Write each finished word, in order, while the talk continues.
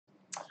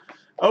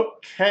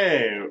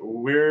Okay,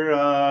 we're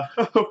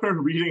we're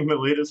reading the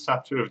latest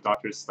chapter of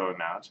Doctor Stone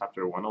now,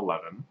 chapter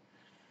 111.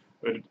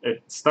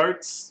 It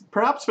starts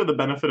perhaps for the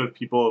benefit of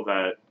people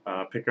that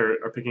are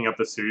picking up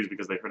the series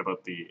because they heard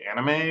about the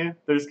anime.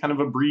 There's kind of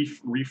a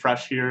brief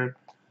refresh here.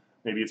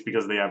 Maybe it's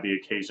because they have the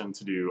occasion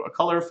to do a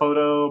color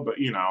photo, but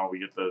we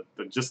get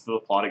the gist of the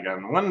plot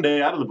again. One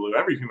day, out of the blue,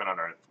 every human on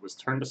Earth was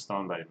turned to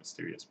stone by a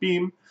mysterious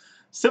beam.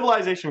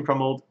 Civilization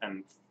crumbled,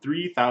 and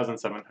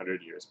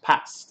 3,700 years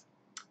passed.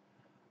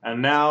 And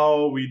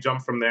now we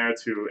jump from there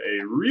to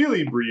a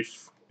really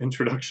brief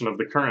introduction of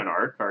the current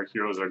arc. Our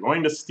heroes are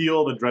going to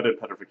steal the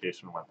dreaded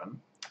petrification weapon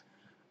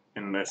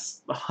in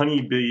this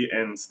Honeybee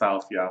Inn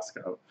style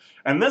fiasco.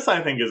 And this, I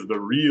think, is the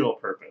real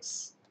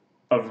purpose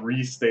of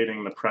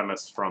restating the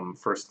premise from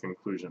First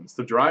Conclusions,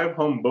 to drive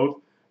home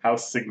both how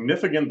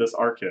significant this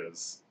arc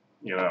is,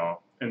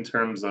 in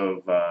terms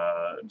of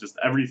just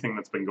everything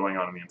that's been going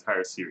on in the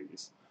entire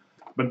series,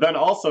 but then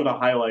also to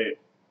highlight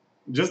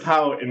just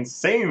how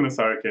insane this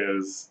arc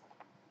is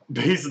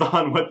based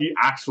on what the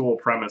actual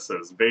premise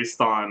is,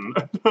 based on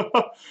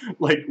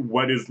like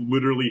what is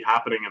literally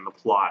happening in the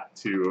plot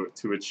to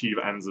achieve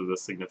ends of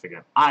this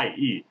significant.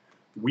 I.e.,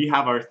 we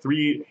have our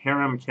three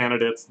harem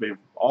candidates. They've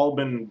all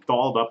been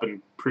dolled up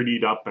and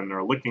prettied up and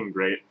they're looking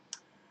great.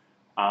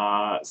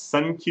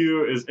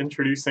 Senkyu is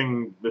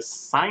introducing the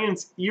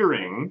science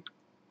earring,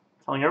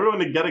 telling everyone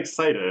to get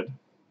excited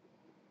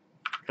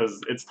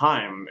because it's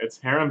time. It's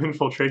harem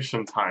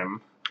infiltration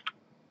time.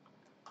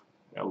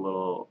 Got a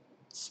little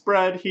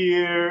spread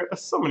here.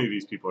 So many of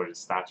these people are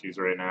just statues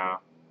right now.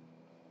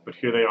 But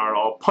here they are,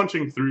 all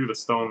punching through the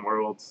stone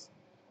worlds.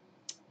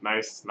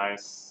 Nice,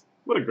 nice.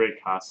 What a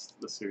great cast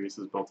the series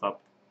has built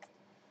up.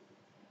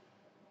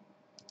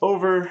 A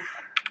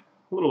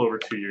little over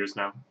 2 years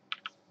now.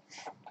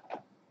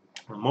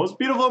 The most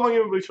beautiful among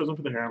you will be chosen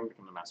for the harem,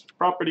 become the master's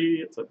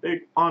property. It's a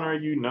big honor,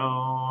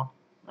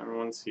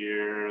 Everyone's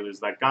here. There's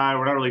that guy.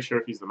 We're not really sure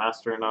if he's the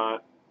master or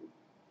not.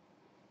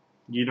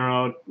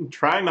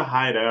 Trying to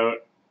hide out,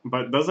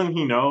 but doesn't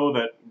he know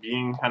that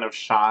being kind of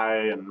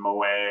shy and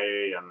moe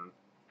and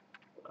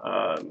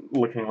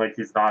looking like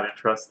he's not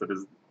interested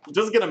is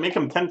just gonna make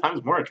him 10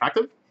 times more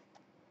attractive?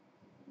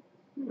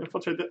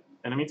 Infiltrate the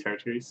enemy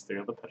territory,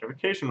 steal the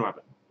petrification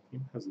weapon. He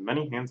has as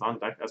many hands on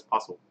deck as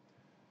possible.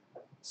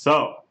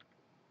 So,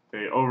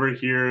 they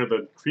overhear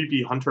the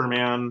creepy hunter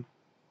man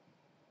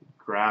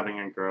grabbing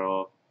a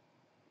girl.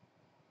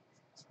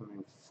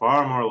 Something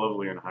far more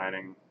lovely in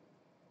hiding.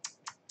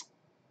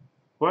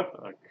 What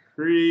a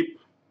creep.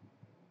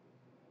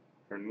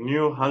 Her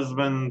new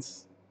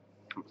husband's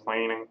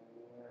complaining,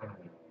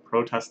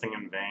 protesting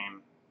in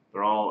vain.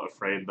 They're all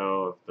afraid,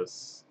 though, of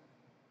this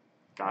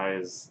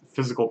guy's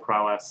physical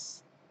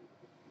prowess.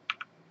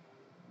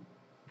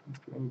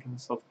 Getting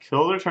himself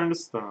killed or turned to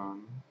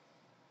stone.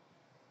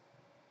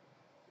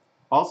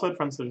 Also had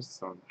friends to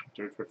stone.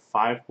 Endured for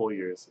 5 whole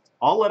years. It's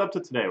all led up to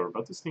today. We're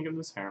about to sneak into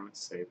this harem and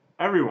save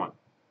everyone.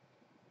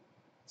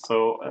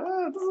 So,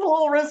 this is a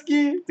little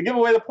risky to give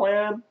away the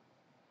plan.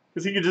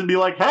 Because he could just be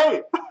like,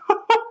 hey,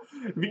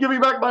 if you give me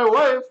back my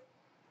wife,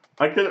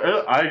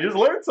 I just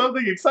learned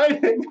something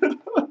exciting.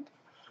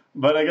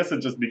 But I guess it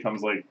just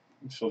becomes like,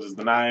 she'll just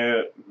deny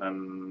it, and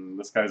then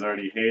this guy's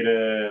already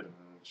hated, and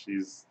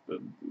she's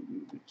the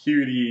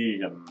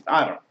cutie, and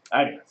I don't know.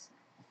 I guess.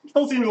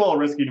 Still seems a little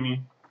risky to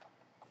me.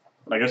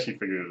 But I guess she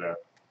figured it out.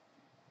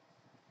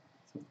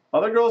 So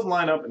other girls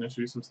line up and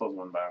introduce themselves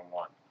one by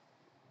one.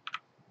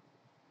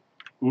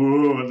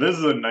 Ooh, this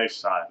is a nice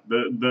shot.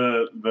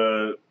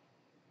 The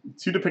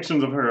two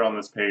depictions of her on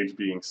this page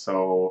being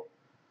so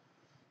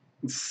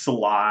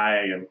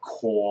sly and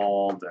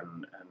cold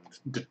and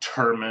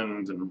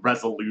determined and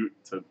resolute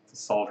to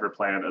solve her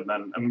plan, and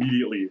then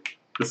immediately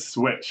the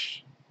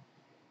switch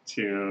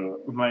to,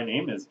 my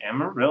name is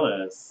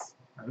Amaryllis.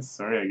 I'm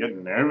sorry, I get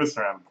nervous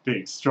around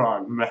big,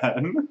 strong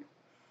men.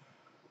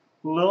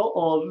 Little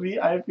old me,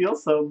 I feel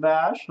so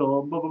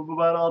bashful,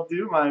 but I'll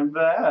do my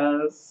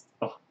best.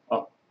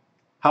 Oh,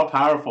 how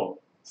powerful.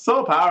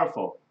 So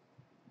powerful.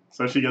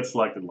 So she gets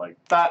selected like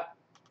that.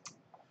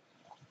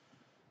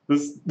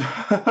 This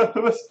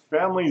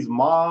family's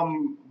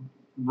mom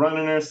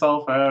running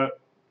herself out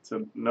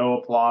to no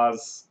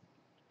applause.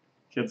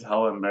 Kid's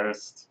hella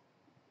embarrassed.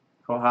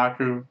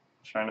 Kohaku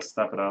trying to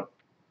step it up.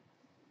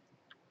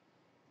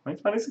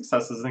 Finding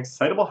success is an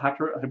excitable,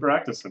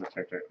 hyperactive sort of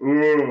character.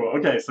 Ooh,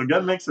 okay, so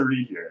Gen makes a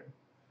read here.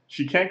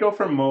 She can't go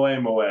for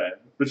moe,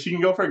 but she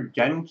can go for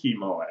Genki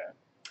moe.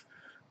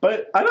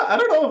 But I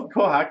don't know if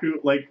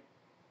Kohaku, like,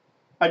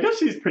 I guess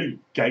she's pretty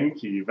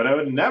Genki, but I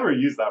would never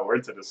use that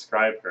word to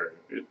describe her.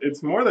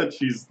 It's more that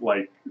she's,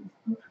 like,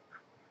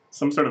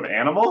 some sort of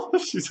animal.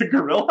 She's a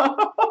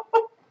gorilla.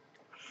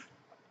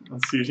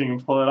 Let's see if she can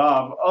pull it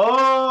off.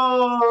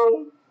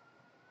 Oh!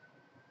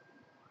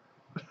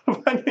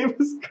 My name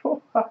is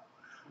Kohaku.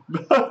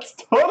 That's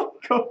total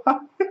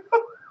Kohaku.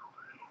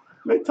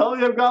 They tell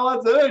me I've got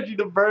lots of energy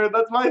to burn.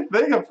 That's my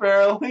thing,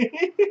 apparently.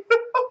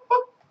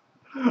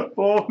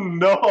 Oh,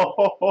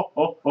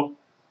 no.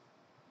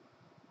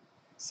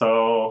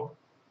 So,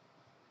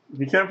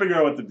 he can't figure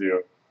out what to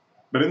do.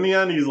 But in the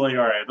end, he's like,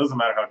 all right, it doesn't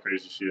matter how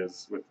crazy she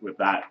is with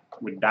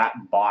that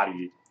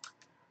body.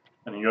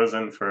 And he goes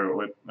in for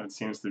what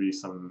seems to be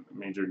some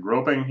major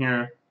groping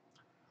here.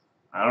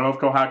 I don't know if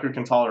Kohaku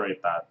can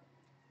tolerate that.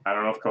 I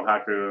don't know if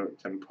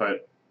Kohaku can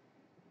put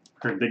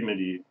her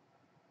dignity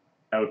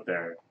out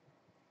there,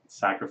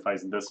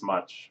 sacrifice this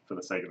much for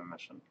the sake of the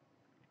mission.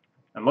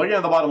 And looking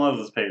at the bottom left of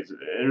this page,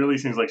 it really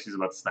seems like she's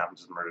about to snap and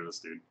just murder this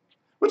dude,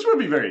 which would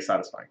be very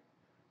satisfying.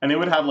 And it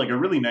would have like a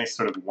really nice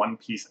sort of One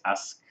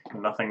Piece-esque,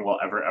 nothing will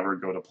ever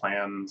go to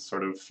plan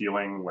sort of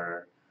feeling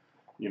where,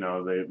 you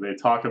know, they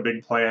talk a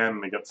big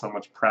plan, they get so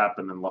much prep,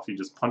 and then Luffy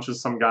just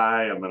punches some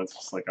guy, and then it's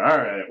just like, all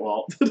right,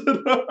 well,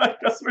 I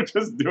guess we're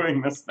just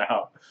doing this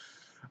now.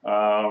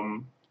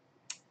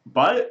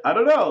 But I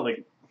don't know,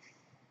 like,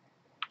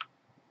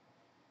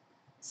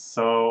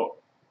 so,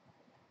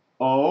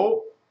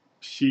 oh,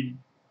 she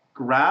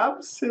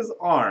grabs his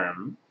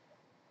arm,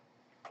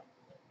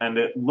 and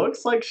it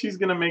looks like she's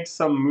gonna make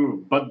some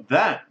move, but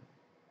then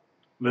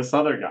this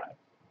other guy,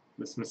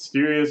 this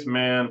mysterious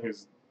man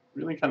who's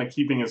really kind of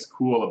keeping his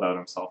cool about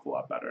himself a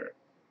lot better,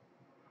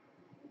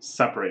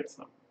 separates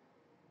them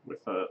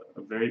with a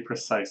very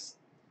precise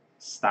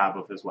stab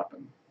of his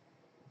weapon.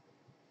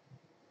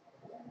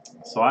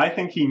 So I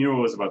think he knew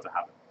what was about to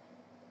happen.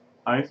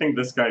 I think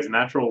this guy's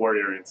natural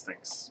warrior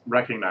instincts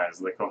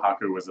recognized that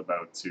Kohaku was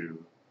about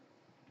to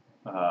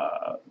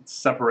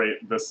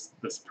separate this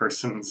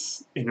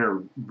person's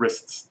inner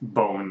wrist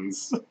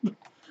bones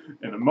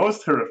in the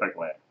most horrific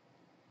way.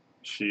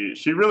 She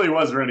really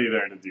was ready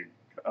there to do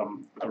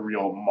a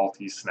real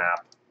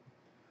multi-snap.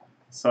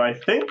 So I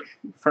think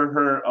for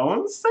her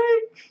own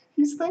sake,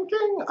 he's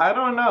thinking, I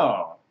don't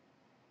know.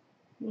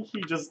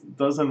 He just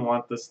doesn't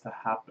want this to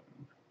happen.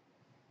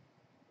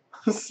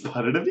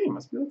 Spotted a V,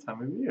 must be the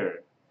time of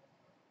year.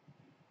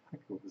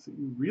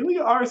 You really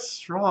are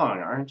strong,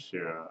 aren't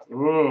you?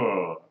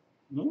 Ooh,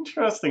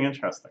 interesting,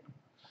 interesting.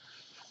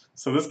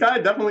 So this guy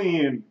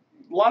definitely,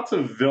 lots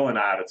of villain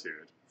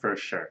attitude, for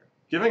sure.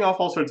 Giving off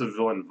all sorts of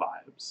villain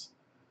vibes.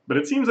 But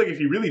it seems like if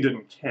he really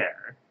didn't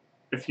care,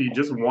 if he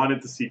just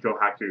wanted to see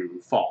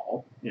Kohaku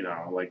fall, you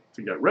know, like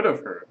to get rid of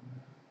her,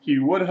 he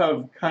would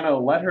have kind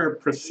of let her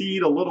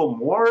proceed a little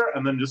more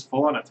and then just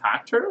full on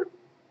attacked her.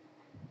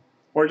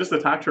 Or just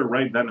attacked her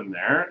right then and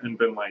there and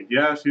been like,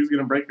 yeah, she's going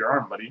to break your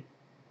arm, buddy.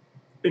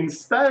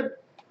 Instead,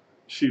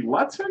 she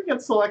lets her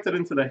get selected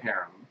into the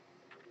harem.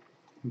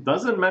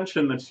 Doesn't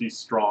mention that she's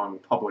strong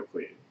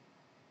publicly.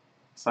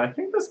 So I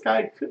think this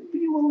guy could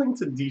be willing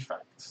to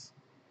defect.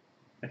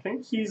 I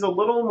think he's a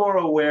little more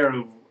aware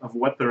of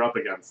what they're up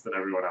against than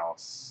everyone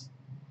else.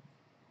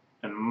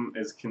 And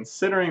is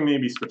considering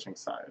maybe switching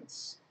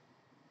sides.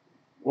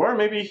 Or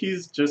maybe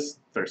he's just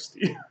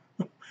thirsty.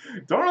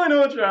 Don't really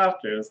know what you're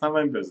after. It's not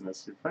my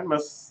business. Your plan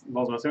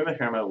involves messing with the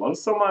harem I love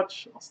so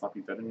much, I'll stop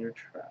you dead in your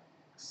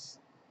tracks.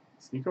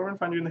 Sneak over and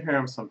find you in the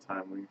harem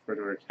sometime, waiting for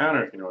her to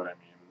counter, if you know what I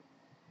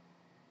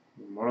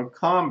mean. Mortal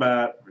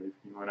Kombat, ready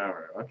for you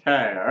whenever.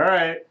 Okay,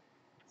 alright.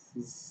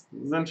 This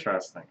is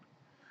interesting.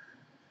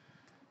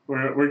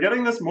 We're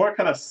getting this more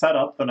kind of set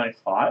up than I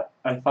thought.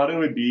 I thought it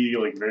would be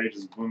like very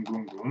just boom,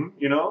 boom, boom,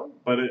 you know?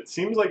 But it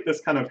seems like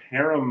this kind of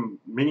harem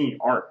mini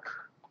arc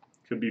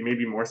could be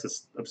maybe more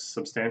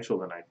substantial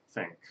than I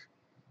think.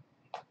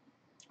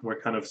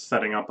 We're kind of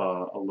setting up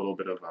a little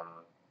bit of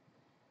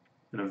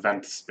an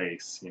event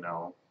space, you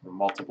know, where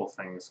multiple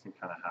things can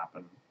kind of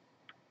happen.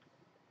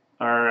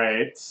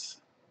 Alright.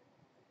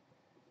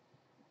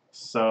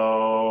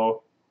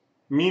 So,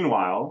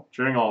 meanwhile,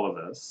 during all of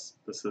this,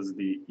 this is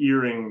the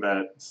earring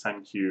that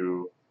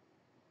Senkyu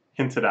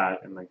hinted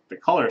at in the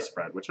color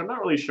spread, which I'm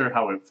not really sure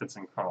how it fits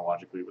in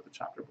chronologically with the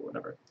chapter, but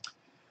whatever.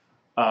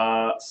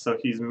 So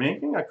he's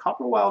making a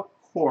copper wire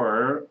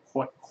coil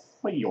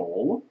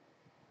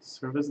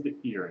serve as the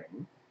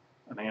earring,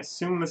 and I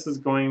assume this is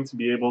going to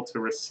be able to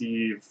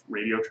receive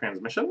radio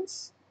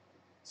transmissions,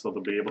 so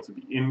they'll be able to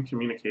be in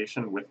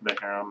communication with the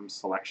harem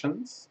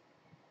selections.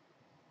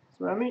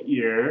 So around the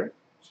ear,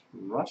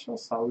 Russia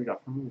saw we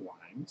got from the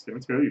wine, same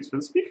material used for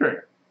the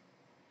speaker.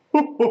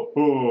 Ho ho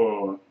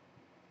ho!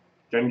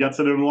 Again gets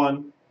it in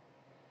one.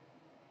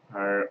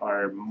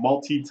 Our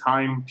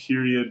multi-time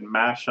period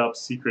mashup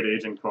secret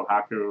agent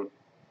Kohaku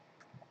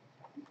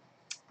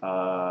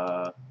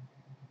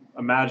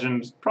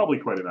imagined probably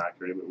quite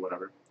inaccurate, but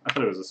whatever. I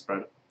thought it was a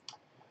spread.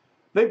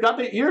 They've got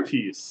the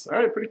earpiece. All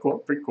right, pretty cool,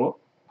 pretty cool.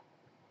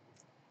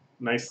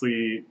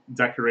 Nicely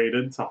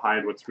decorated to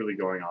hide what's really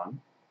going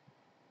on.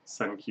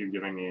 Senkyu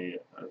giving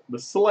the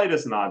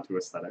slightest nod to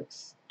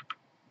aesthetics.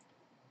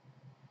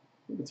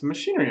 It's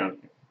machinery on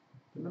here.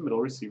 In the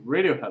middle, receive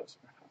radio heads,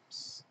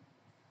 perhaps.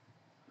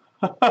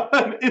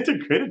 An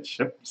integrated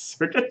chip,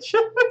 circuit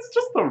chip? It's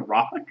just a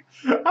rock.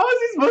 How is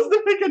he supposed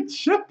to make a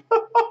chip?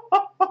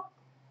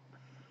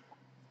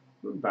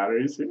 The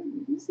batteries here.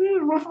 What's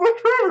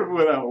wrong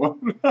with that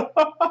one?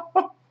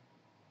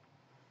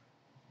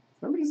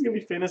 Somebody's gonna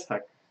be faint as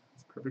heck.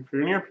 It's perfect for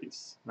your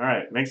earpiece.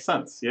 Alright, makes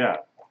sense, yeah.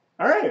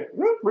 Alright,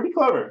 pretty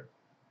clever.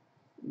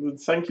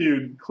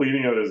 Senkyu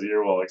cleaning out his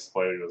ear while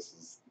explaining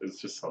this is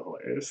just so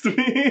hilarious to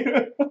me.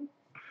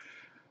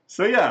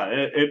 So yeah,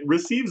 it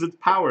receives its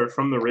power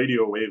from the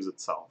radio waves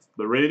itself.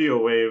 The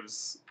radio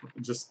waves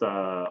just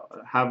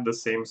have the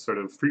same sort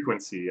of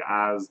frequency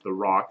as the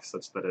rock,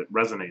 such that it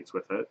resonates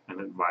with it and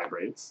it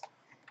vibrates,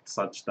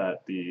 such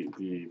that the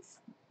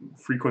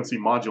frequency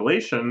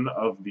modulation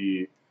of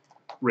the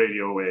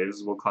radio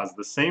waves will cause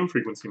the same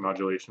frequency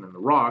modulation in the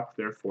rock,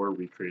 therefore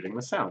recreating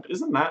the sound.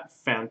 Isn't that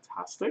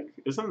fantastic?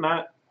 Isn't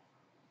that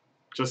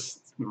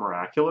just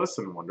miraculous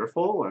and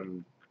wonderful?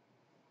 And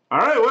all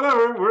right,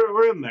 whatever,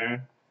 we're in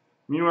there.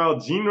 Meanwhile,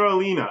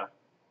 Ginralina,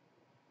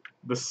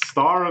 the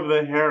star of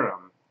the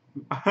harem.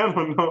 I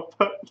don't know,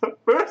 but the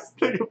first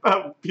thing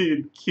about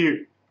being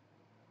cute.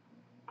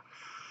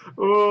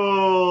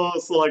 Oh,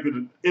 selected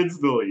it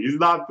instantly. He's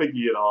not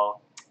picky at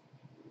all.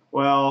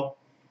 Well,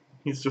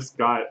 he's just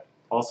got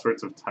all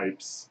sorts of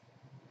types.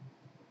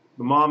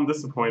 The mom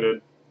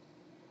disappointed.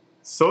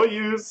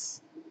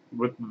 Soyuz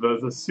with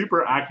the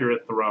super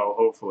accurate throw,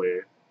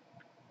 hopefully.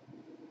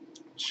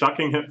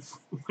 Chucking it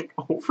like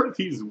over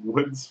these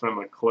woods from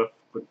a cliff,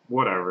 but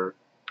whatever.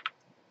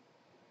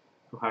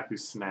 Kohaku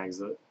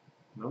snags it.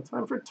 No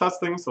time for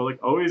testing, so like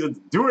always, it's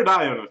do or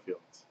die on the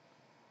field.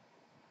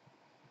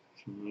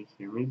 Can you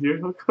hear me, dear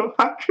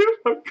Kohaku?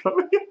 I'm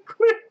coming in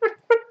clear.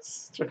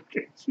 Strike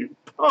a cute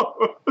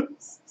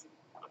pose.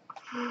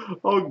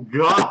 Oh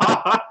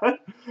god!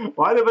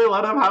 Why did they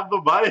let him have the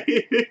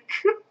bike?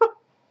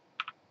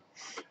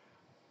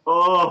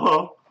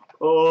 Oh,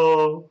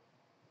 oh,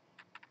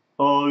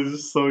 oh, this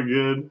is so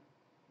good.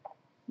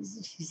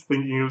 She's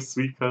thinking of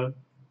Suika.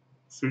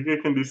 Suika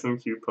can do some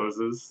cute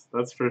poses,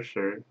 that's for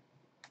sure.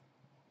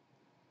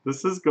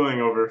 This is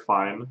going over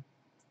fine.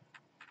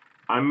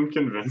 I'm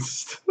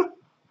convinced.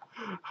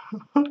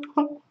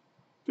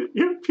 The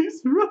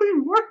earpiece really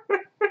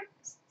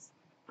works.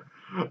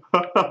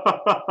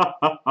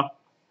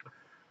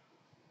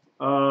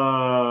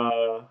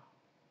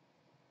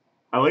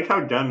 I like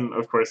how Gen,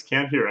 of course,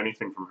 can't hear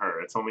anything from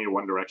her. It's only a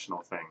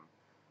one-directional thing.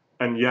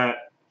 And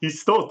yet, he's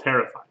still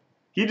terrified.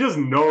 He just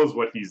knows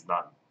what he's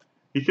done.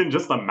 He can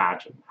just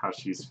imagine how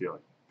she's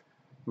feeling.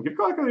 Give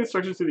Kohaku the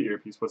instructions to the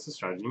earpiece. What's the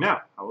strategy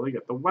now? How will he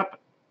get the weapon?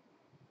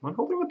 When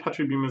holding the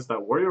Petri beam is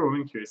that warrior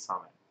woman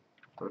Kirisame,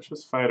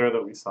 ferocious fighter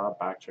that we saw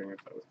back during her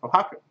fight with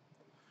Kohaku.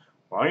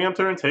 Walking up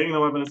to her and taking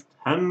the weapon is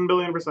 10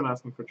 billion%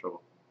 asking for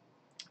trouble.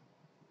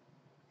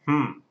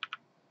 Kirisame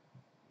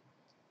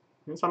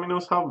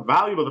knows how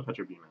valuable the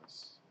Petri beam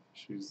is.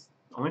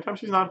 The only time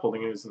she's not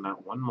holding it is in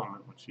that one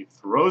moment when she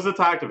throws it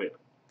to activate it.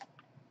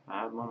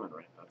 That moment,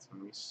 right? That's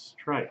when we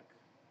strike.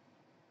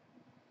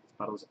 This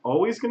battle is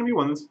always going to be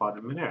one that's fought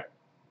in midair.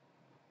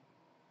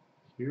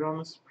 Here on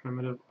this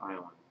primitive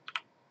island.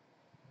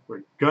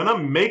 We're gonna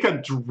make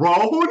a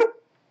drone?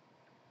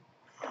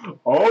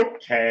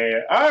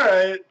 Okay,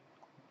 alright.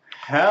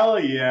 Hell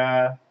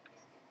yeah.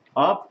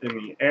 Up in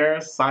the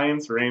air,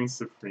 science reigns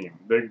supreme.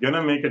 They're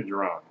gonna make a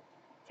drone.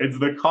 It's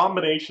the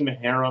combination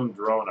harem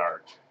drone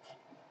arc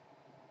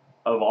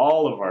of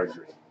all of our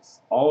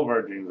dreams. All of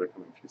our dreams are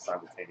coming true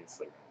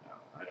simultaneously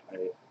right now.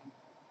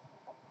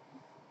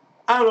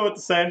 I don't know what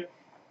to say.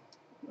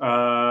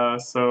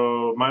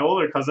 So my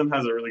older cousin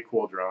has a really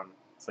cool drone.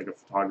 It's like a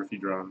photography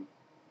drone.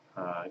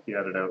 He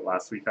had it out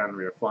last weekend.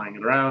 We were flying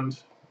it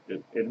around.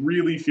 It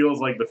really feels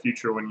like the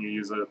future when you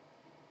use it.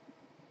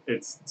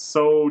 It's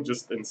so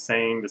just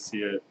insane to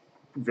see it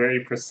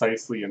very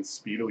precisely and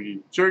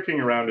speedily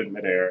jerking around in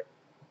midair,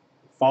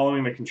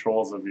 following the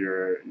controls of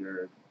your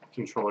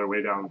controller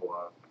way down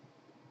below,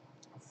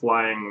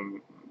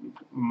 flying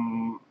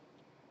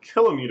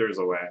kilometers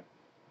away,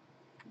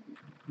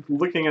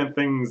 looking at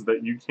things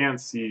that you can't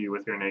see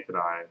with your naked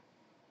eye.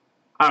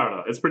 I don't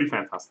know, it's pretty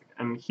fantastic.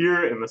 And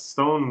here in the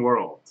stone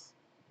world,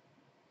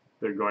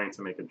 they're going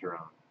to make a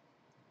drone.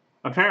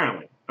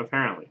 Apparently.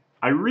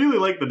 I really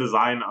like the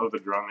design of the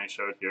drone they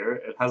showed here.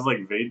 It has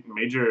like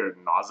major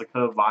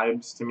Nausicaa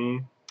vibes to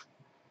me.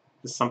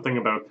 There's something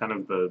about kind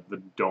of the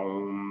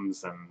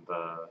domes and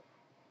the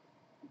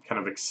kind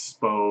of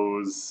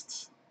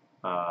exposed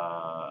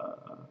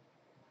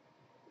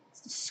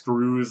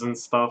screws and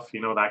stuff, you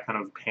know, that kind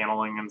of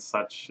paneling and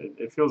such.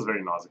 It feels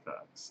very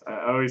Nausicaa.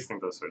 I always think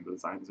those sort of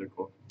designs are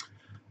cool.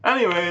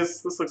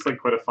 Anyways, this looks like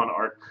quite a fun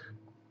arc.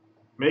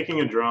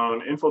 Making a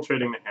drone,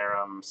 infiltrating the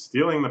harem,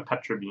 stealing the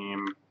Petra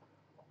beam,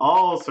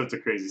 all sorts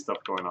of crazy stuff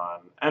going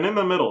on. And in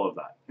the middle of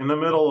that, in the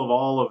middle of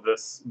all of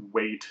this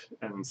weight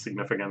and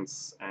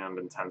significance and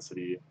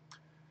intensity,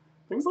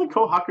 things like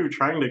Kohaku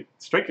trying to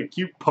strike a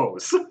cute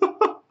pose.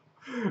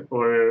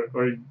 or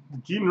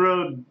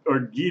Ginralina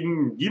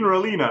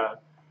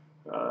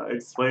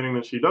explaining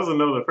that she doesn't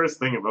know the first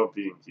thing about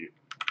being cute.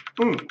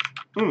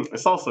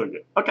 It's also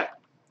good. Okay,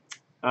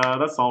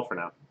 that's all for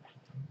now.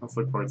 Let's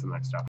look forward to the next chapter.